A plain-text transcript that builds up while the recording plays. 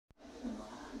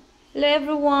Hello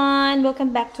everyone,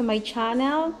 welcome back to my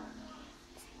channel.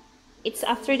 It's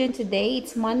afternoon today,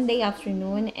 it's Monday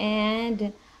afternoon,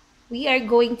 and we are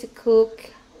going to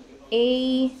cook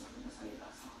a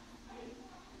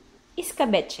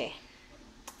escabeche.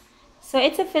 So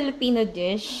it's a Filipino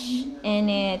dish,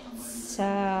 and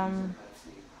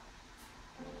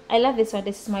I love this one.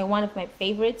 This is one of my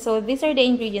favorites. So these are the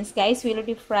ingredients, guys. We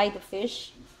already fried the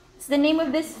fish. What's the name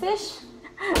of this fish?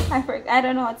 I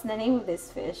don't know what's the name of this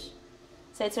fish.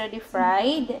 So it's already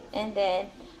fried, and then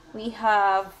we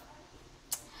have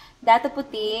dato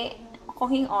puti,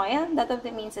 cooking oil. Dato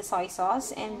puti means a soy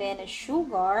sauce, and then a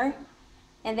sugar,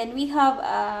 and then we have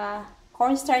a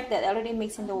cornstarch that already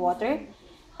mixed in the water.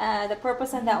 The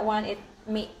purpose of that one, it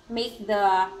make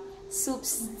the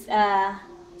soups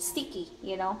sticky,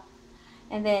 you know.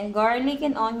 And then garlic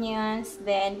and onions.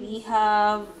 Then we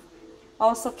have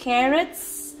also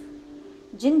carrots,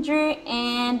 ginger,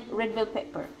 and red bell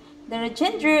pepper. The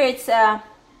ginger, it's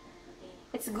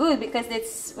good because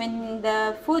it's when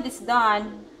the food is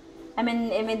done. I mean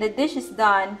the dish is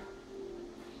done.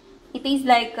 It tastes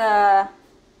like a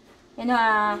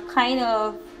kind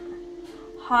of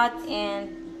hot and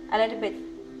a little bit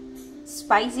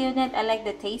spicy on it. I like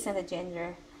the taste of the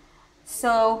ginger.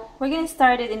 So we're gonna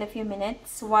start it in a few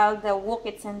minutes while the wok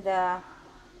is in the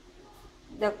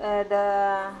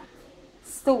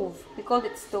stove. We call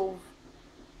it stove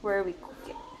where we cook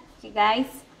it. Okay, guys.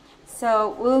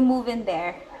 So we'll move in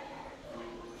there.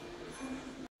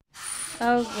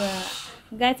 Oh,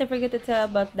 guys, I forgot to tell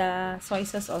about the soy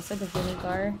sauce, also the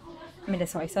vinegar. The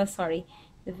soy sauce, sorry,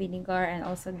 the vinegar, and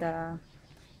also the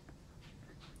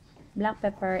black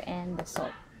pepper and the salt.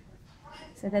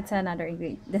 So that's another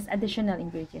ingredient. That's additional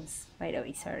ingredients, by the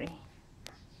way. Sorry.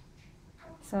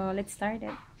 So let's start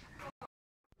it.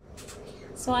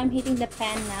 So I'm heating the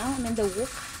pan now. I'm in the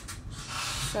wok.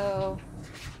 So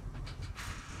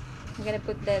I'm gonna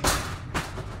put the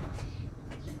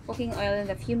cooking oil in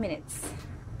a few minutes.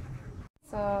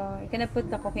 So you're gonna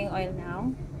put the cooking oil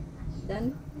now.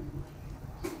 Done.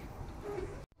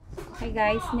 Okay,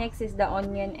 guys. Next is the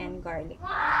onion and garlic.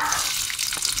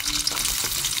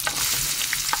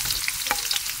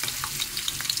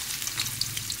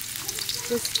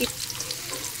 Just keep.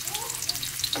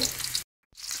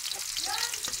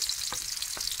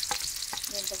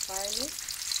 Then the garlic.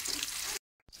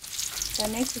 So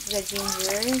next is the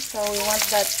ginger. So we want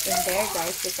that in there,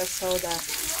 guys, because so the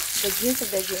juice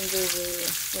of the ginger will,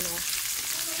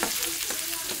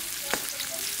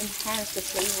 enhance the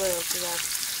flavor of the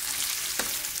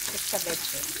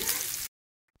escabeche.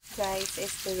 Guys,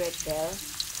 it's the red bell.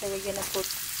 So we're gonna put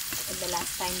the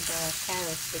last time the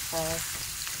carrots because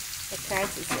the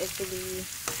carrots is easily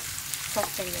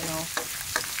softened,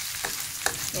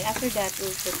 Then after that, we'll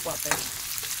put water.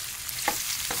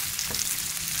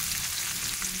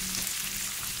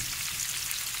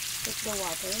 Put the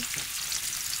water.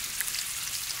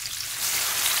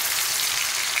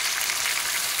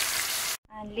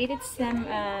 And let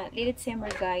it simmer,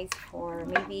 guys, for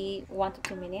maybe 1 to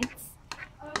 2 minutes.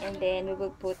 And then we will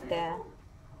put the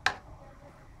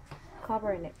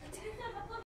cover on it.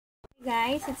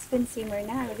 Guys, it's been simmer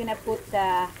now. We're gonna put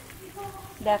the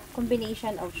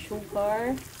combination of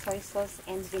sugar, soy sauce,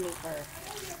 and vinegar.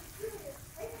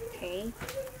 Okay,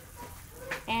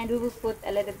 and we will put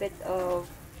a little bit of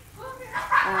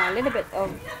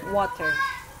water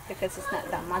because it's not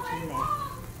that much in there.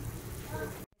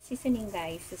 Seasoning,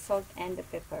 guys, the salt and the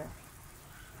pepper.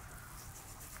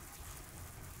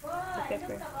 The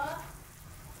pepper.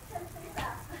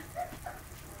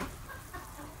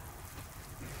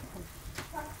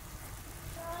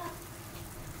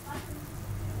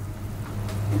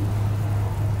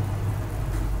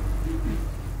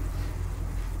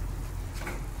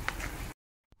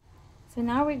 So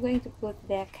now we're going to put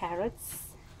the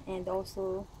carrots and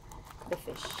also the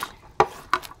fish.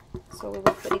 So we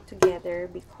will put it together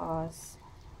because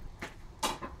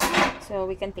so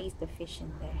we can taste the fish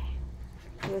in there.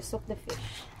 We will soak the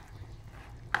fish.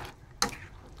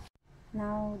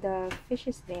 Now the fish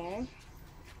is there,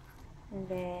 and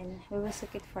then we will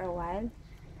soak it for a while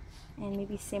and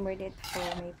maybe simmered it for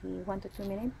maybe 1 to 2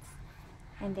 minutes,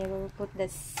 and then we will put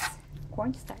this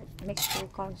cornstarch, mixed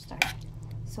with cornstarch,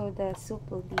 so the soup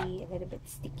will be a little bit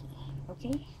sticky.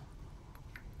 Okay,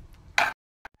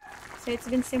 so it's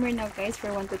been simmered now, guys,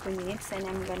 for 1 to 2 minutes, and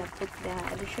I'm gonna put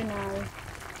the additional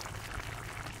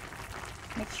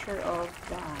mixture of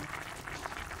the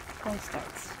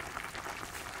cornstarch.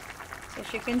 So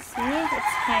as you can see,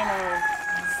 it's kind of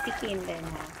sticky in there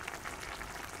now.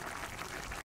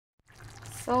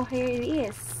 So here it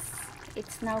is.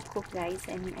 It's now cooked, guys,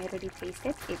 and I already tasted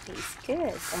it. It tastes good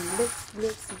and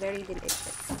looks very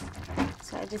delicious.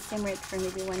 So I just simmer it for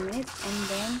maybe 1 minute, and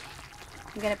then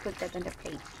I'm gonna put that on the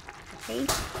plate. Okay,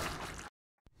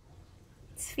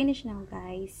 it's finished now,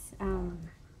 guys.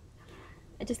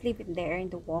 I just leave it there in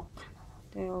the wok.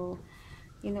 So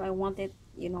I want it,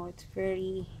 it's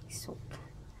very soaked.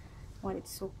 I want it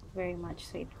soaked very much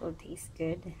so it will taste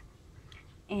good.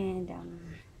 And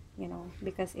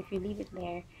because if you leave it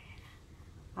there,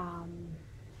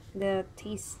 the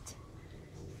taste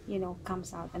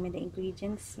comes out. I mean, the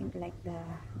ingredients, like the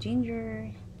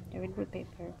ginger, the red bell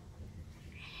pepper.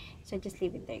 So just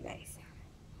leave it there, guys.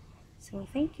 So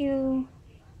thank you.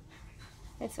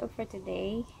 That's all for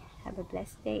today. Have a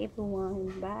blessed day,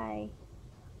 everyone. Bye.